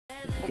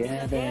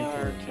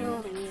Together.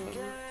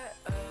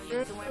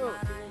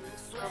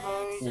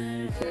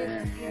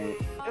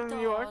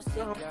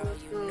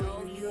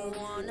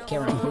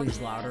 Cameron, please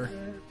louder.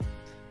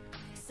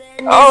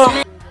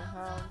 Oh!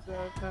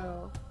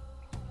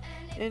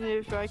 And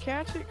if I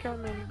catch it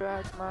coming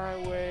back my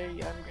way,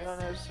 I'm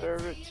gonna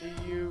serve it to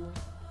you.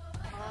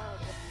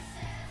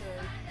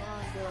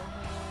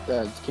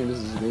 Kim, this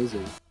is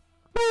amazing.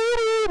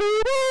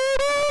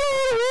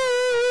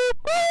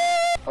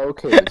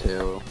 Okay,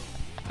 Mateo.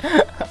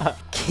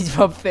 He's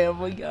from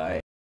Family Guy.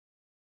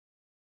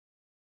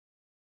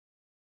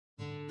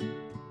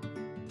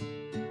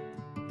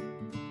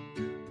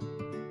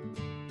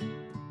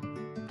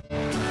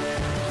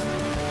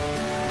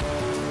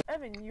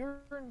 Evan,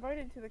 you're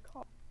invited to the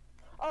call.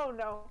 Oh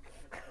no.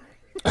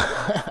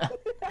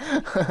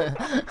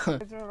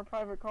 It's on a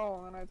private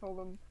call, and I told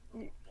him,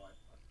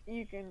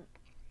 you can.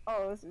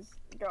 Oh, this is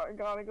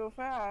gotta go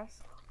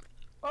fast.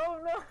 Oh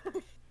no.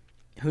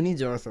 Who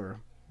needs Arthur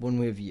when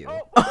we have you?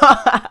 Oh.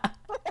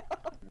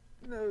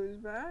 No, he's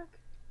back.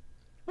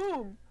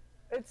 Boom!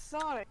 It's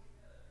Sonic.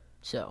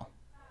 So.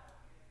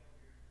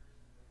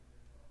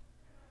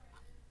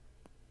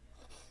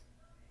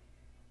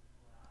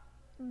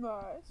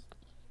 Nice.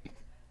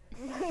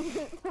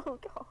 Oh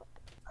god.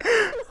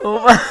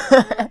 Oh my.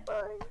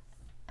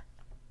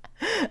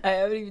 I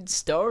haven't even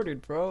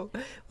started, bro.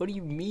 What do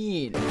you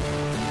mean?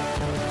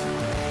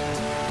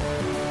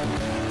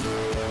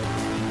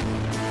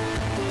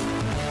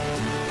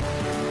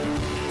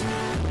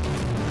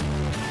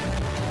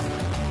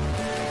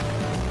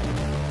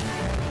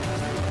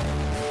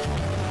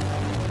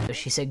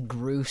 She said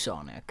Gru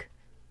Sonic.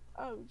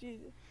 Oh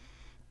Jesus.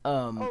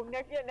 Oh,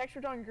 next for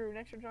John Gru.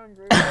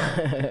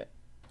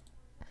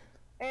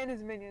 And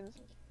his minions.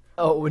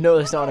 Oh no,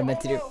 that's not what I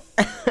meant to do.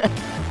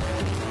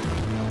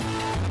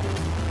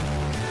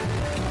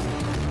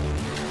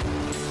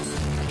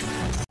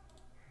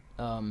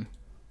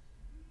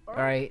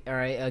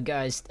 Alright,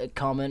 guys,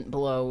 comment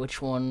below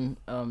which one,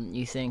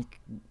 you think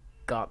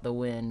got the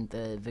win,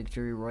 the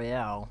victory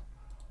royale.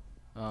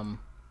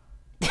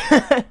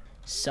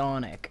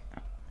 Sonic.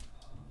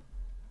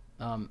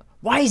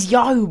 Why is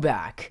Yahoo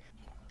back?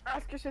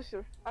 Ask your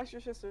sister.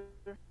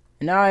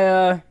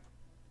 Naya,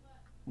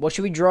 what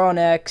should we draw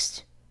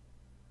next?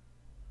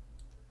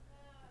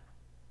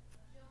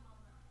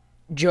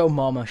 Joe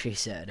Mama, she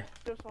said.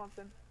 Joe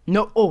Swanson.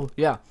 No, oh,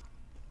 yeah.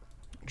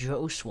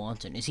 Joe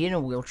Swanson. Is he in a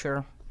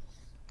wheelchair?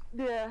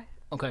 Yeah.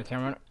 Okay,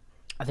 Cameron.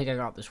 I think I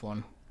got this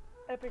one.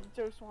 Epic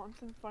Joe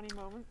Swanson funny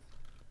moments.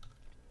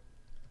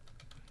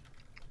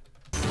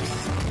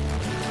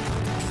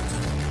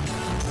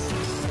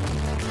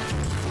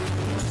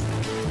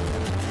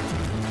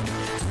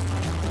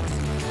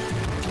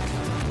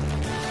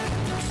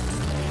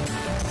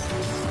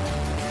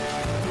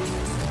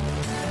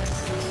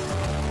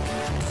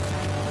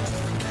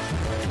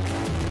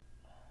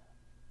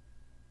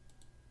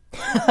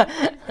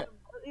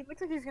 He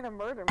looks like he's gonna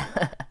murder me.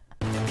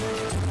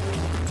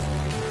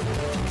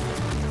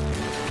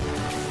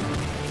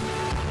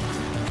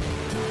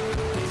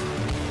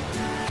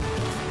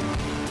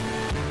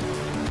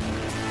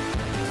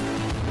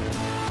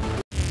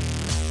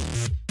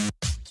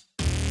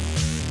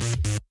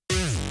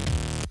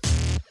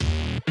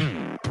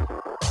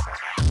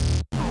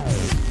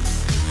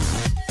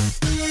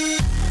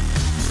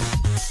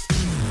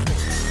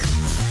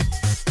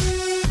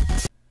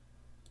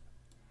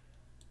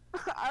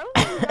 I don't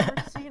think I've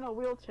ever seen a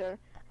wheelchair.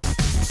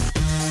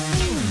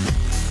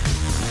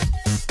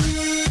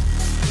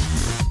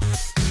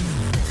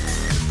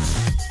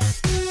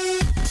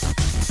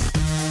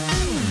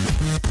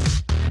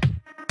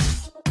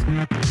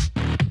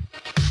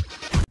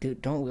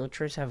 Dude, don't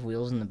wheelchairs have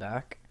wheels in the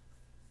back?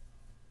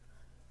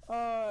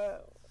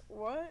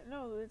 What?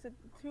 No, it's a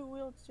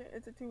two-wheelchair.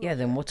 It's a two-wheelchair. Yeah,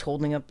 then what's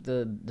holding up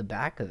the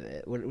back of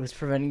it? What was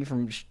preventing you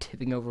from just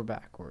tipping over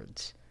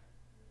backwards?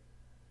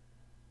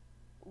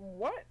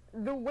 What?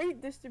 The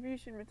weight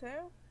distribution,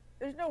 Mateo?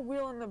 There's no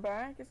wheel in the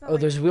back. It's not. Oh,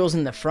 like... there's wheels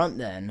in the front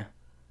then.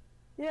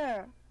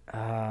 Yeah.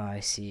 Ah, I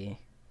see.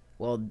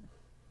 Well,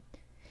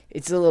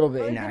 it's a little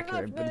bit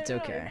inaccurate, but No, it's no,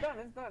 okay.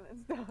 It's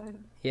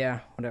done.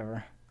 Yeah,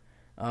 whatever.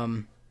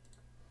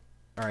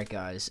 Alright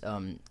guys,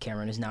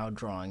 Cameron is now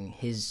drawing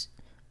his,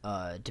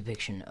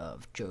 depiction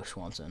of Joe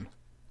Swanson.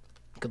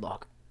 Good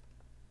luck.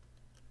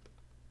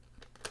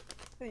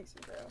 Thanks,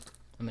 bro.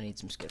 I'm gonna eat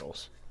some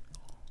Skittles.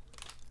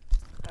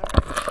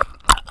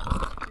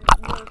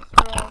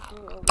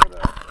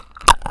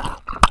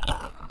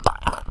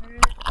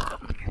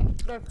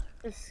 That's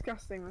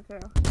disgusting, Mateo.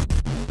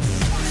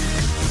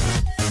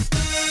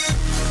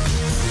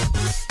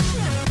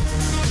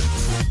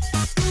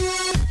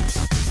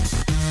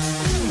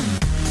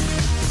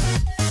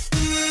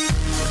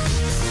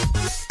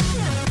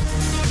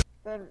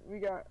 Then we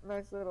got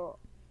nice little.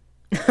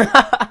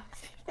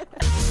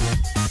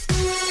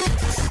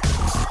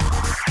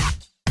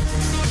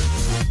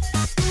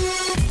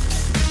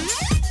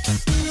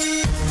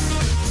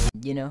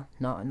 You know,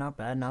 not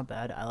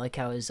bad. I like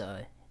how his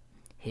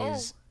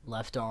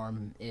left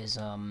arm is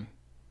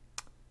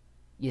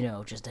You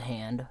know, just a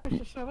hand. Shut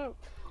up. Shut up.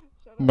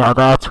 Now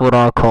that's what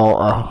I call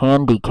a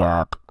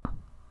handicap.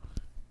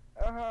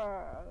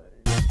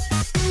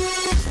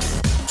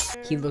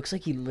 He looks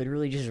like he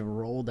literally just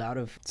rolled out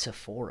of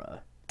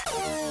Sephora.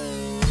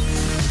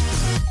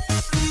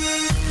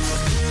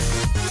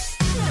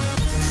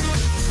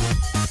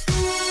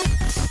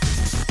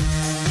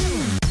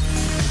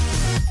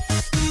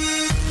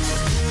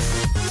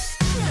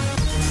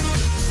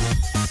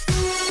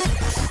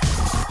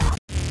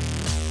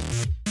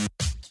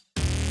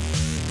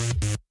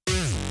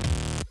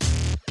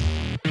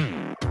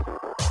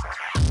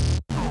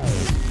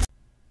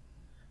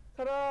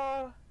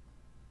 Ta-da!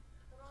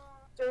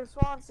 Joe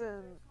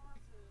Swanson.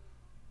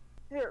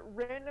 Here,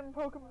 random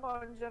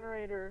Pokemon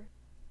generator.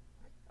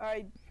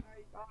 I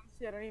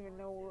honestly, I don't even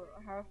know what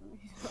half of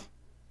these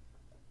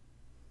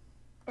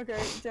are. Okay,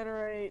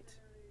 generate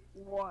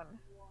 1.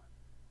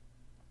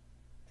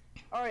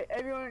 Alright,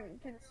 everyone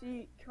can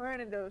see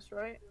Kyranos,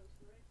 right?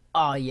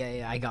 Oh,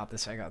 yeah, I got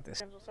this.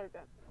 We'll start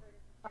that.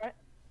 Alright?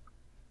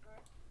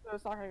 So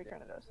it's not gonna be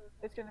Kyranos.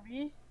 It's gonna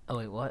be Oh,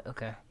 wait, what?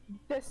 Okay.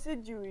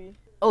 Decidueye.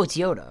 Oh, it's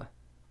Yoda.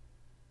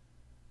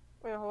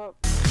 Wait, hold up.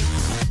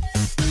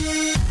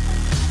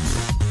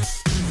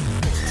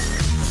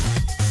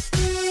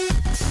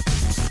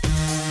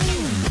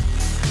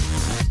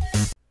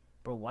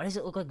 Bro, why does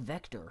it look like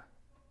Vector?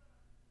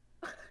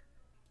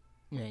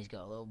 Yeah, he's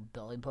got a little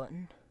belly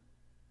button.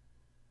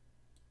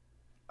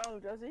 Oh,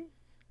 does he?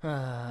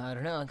 I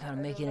don't know, I'm kind of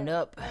making it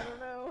up. I don't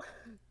know.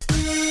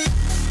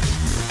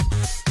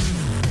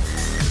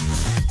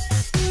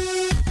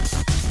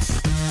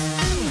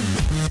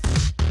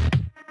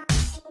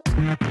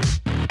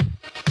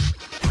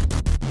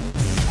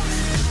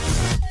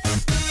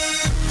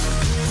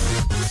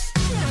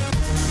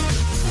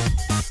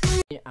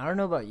 I don't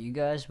know about you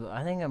guys, but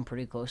I think I'm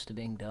pretty close to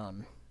being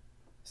done.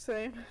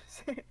 Same.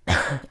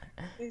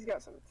 He's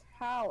got some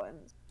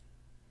talons.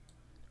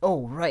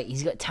 Oh, right,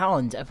 he's got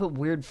talons. I put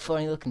weird,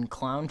 funny-looking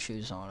clown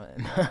shoes on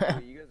him.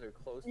 You guys are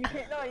close. You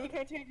can't. No, you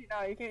can't change it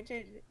now. You can't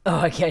change it. Oh,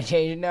 I can't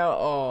change it now?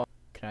 Oh.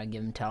 Can I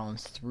give him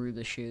talons through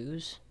the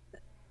shoes?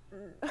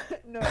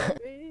 No,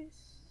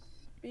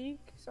 beak.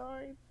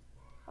 Sorry.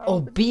 Oh,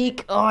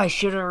 beak! Oh, I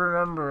should have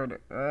remembered.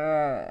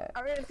 I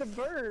mean, it's a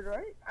bird,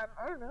 right? I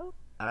don't know.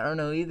 I don't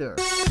know either.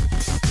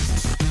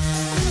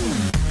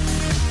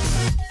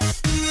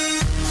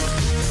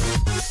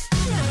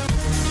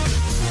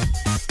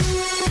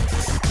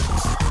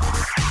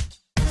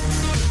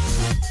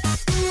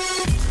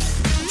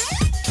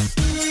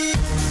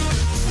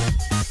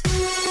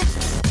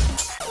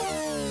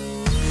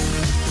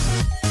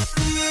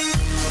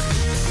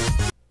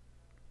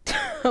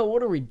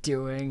 What are we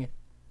doing?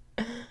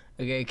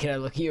 Okay, can I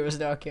look at yours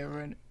now,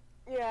 Cameron?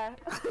 Yeah.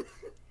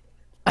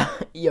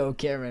 Yo,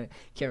 Cameron,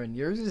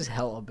 yours is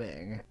hella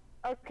big.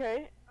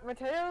 Okay,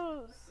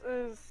 Mateo's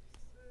is.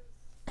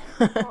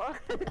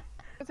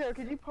 Mateo,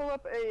 could you pull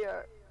up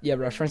a Yeah,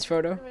 reference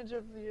photo? image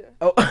of the?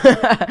 Oh.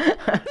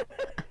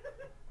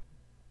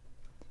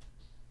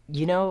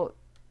 You know,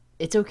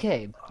 it's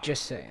okay.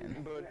 Just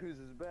saying. But whose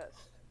is best?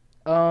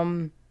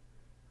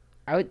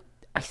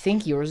 I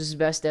think yours is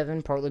best,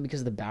 Evan, partly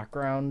because of the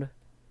background.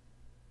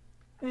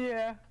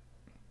 Yeah.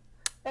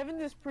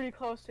 Evan's is pretty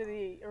close to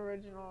the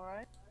original,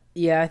 right?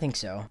 Yeah, I think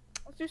so.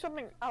 Let's do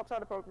something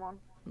outside of Pokemon.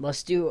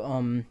 Let's do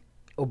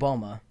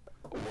Obama.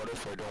 What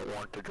if I don't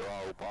want to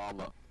draw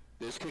Obama?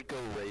 This could go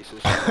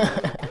racist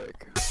real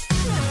quick.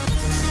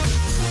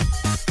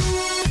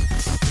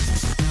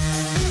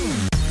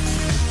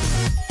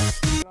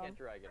 Can't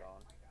drag it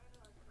on.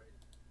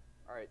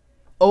 Alright.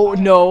 Oh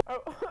no.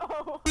 Oh.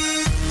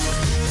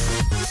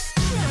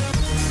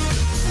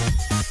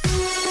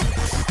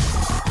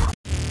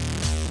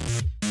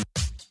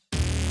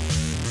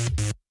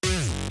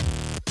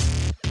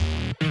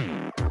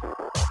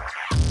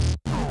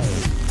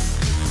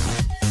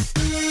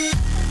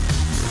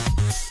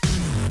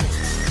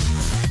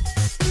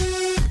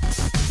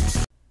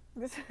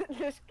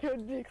 This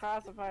could be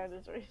classified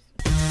as racist.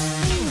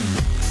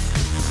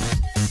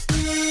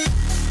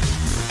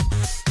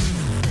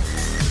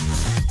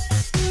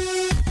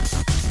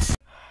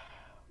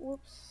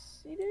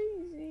 Whoopsie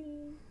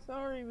daisy.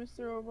 Sorry,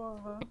 Mr.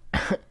 Obama.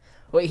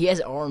 Wait, he has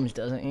arms,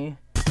 doesn't he?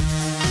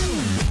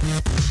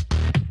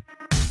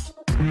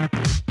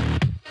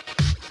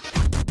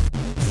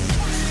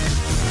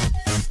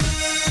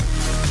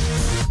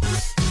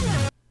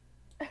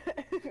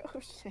 Oh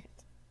shit.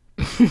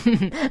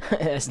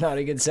 That's not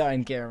a good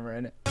sign,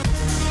 Cameron.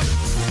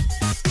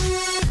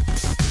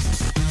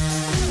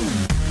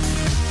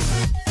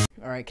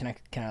 Alright, can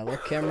I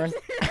look, Cameron?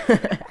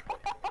 Did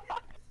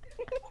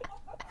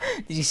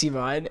you see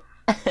mine?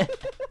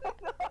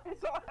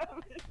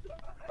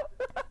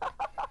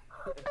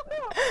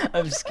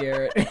 I'm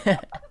scared.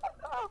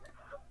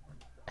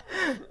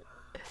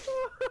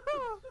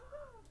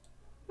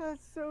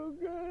 That's so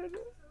good.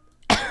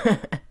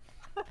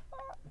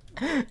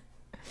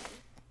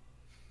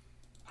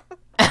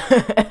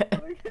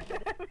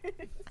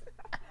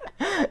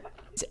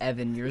 It's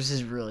Evan, yours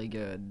is really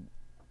good.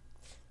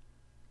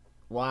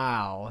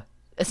 Wow.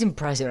 That's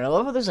impressive. I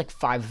love how there's like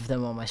 5 of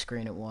them on my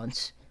screen at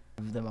once.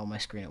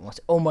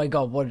 Oh my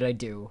god, what did I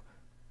do?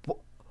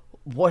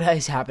 What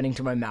is happening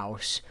to my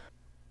mouse?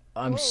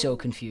 I'm so Whoa,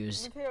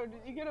 confused. Mateo, did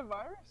you get a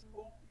virus?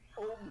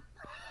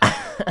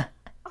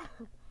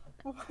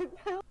 What the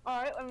hell?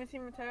 Alright, let me see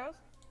Mateo's.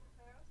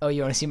 Oh,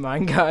 you want to see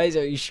mine, guys?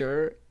 Are you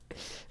sure?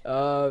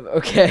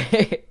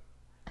 Okay.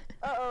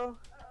 Uh-oh.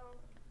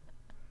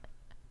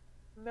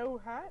 No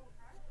hat?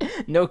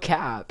 No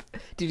cap.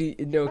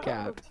 Dude, no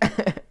cap.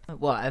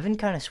 Well, Evan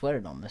kind of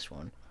sweated on this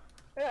one.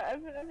 Yeah,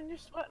 Evan, you're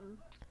sweating.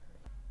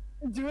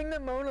 Doing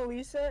the Mona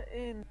Lisa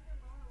in...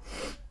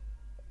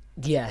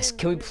 Yes,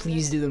 can we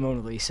please do the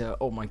Mona Lisa?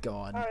 Oh my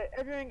god. Alright,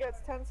 everyone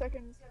gets 10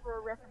 seconds for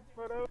a reference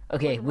photo.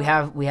 Okay, we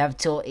have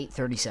till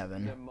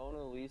 8:37. The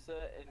Mona Lisa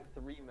in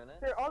 3 minutes?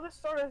 Here, I'll just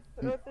start at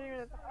 3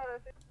 minutes.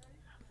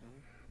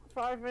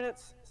 5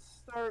 minutes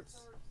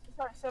starts...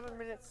 Sorry, 7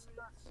 minutes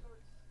starts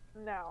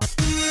now.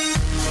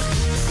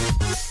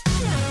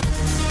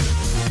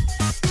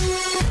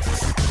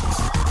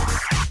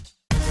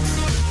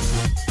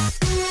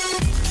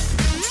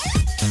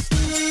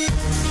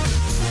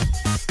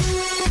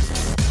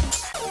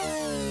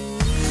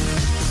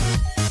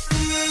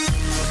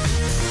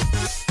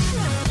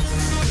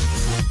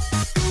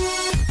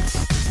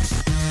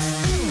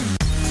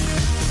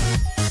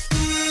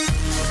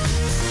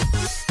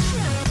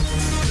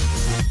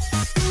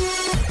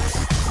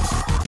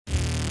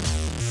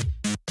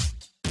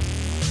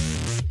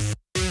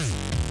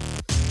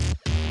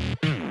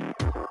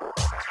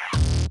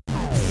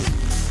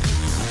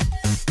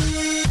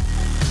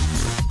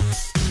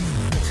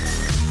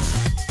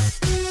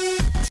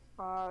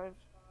 Five,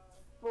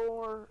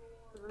 four,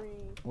 three,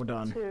 We're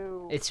done.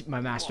 2. It's my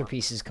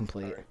masterpiece is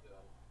complete.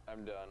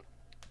 I'm done.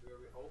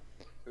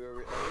 Who are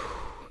we?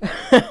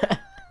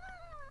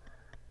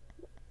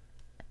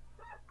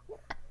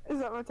 Is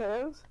that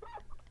Mateo's?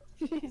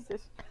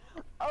 Jesus.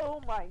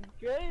 Oh my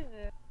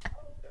goodness.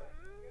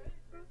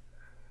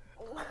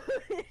 What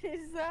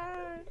is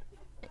that?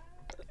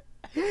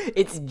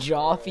 It's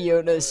Jaw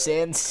Fiona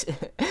Sans Is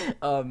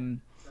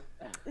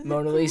it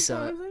Mona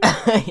Lisa.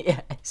 T-posing?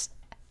 Yes.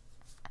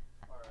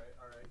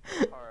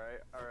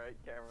 Alright,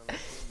 Cameron,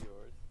 let's see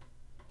yours.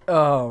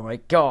 Oh my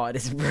god,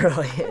 it's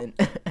brilliant.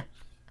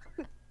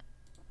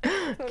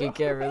 Okay,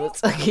 Cameron,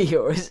 let's look at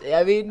yours.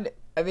 I mean,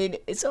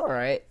 it's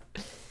alright.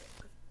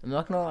 I'm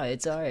not gonna lie,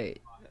 it's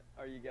alright.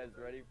 Are you guys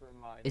ready for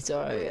mine? It's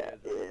alright.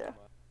 Yeah.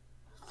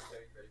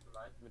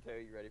 Mateo,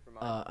 you ready for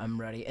mine? I'm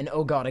ready. And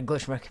oh god, I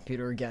glitched my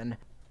computer again.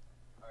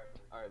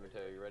 Alright,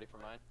 Mateo, you ready for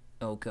mine?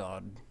 Oh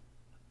god.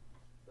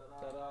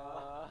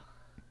 Ta-da!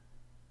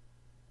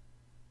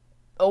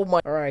 Oh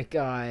my. Alright,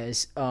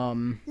 guys. You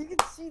can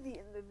see the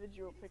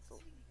individual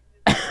pixels.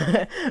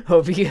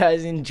 Hope you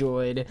guys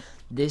enjoyed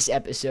this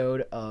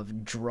episode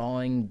of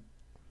drawing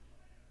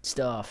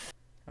stuff.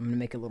 I'm gonna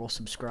make a little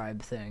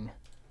subscribe thing.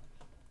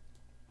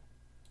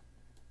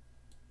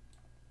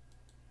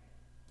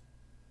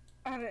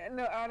 Add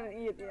an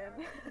E at the end.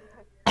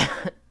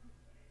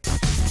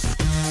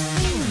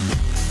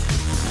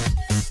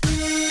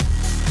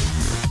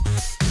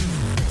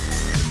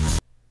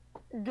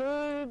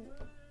 Good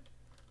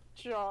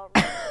job.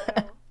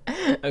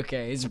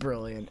 Okay, it's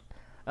brilliant.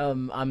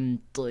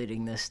 I'm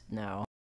deleting this now.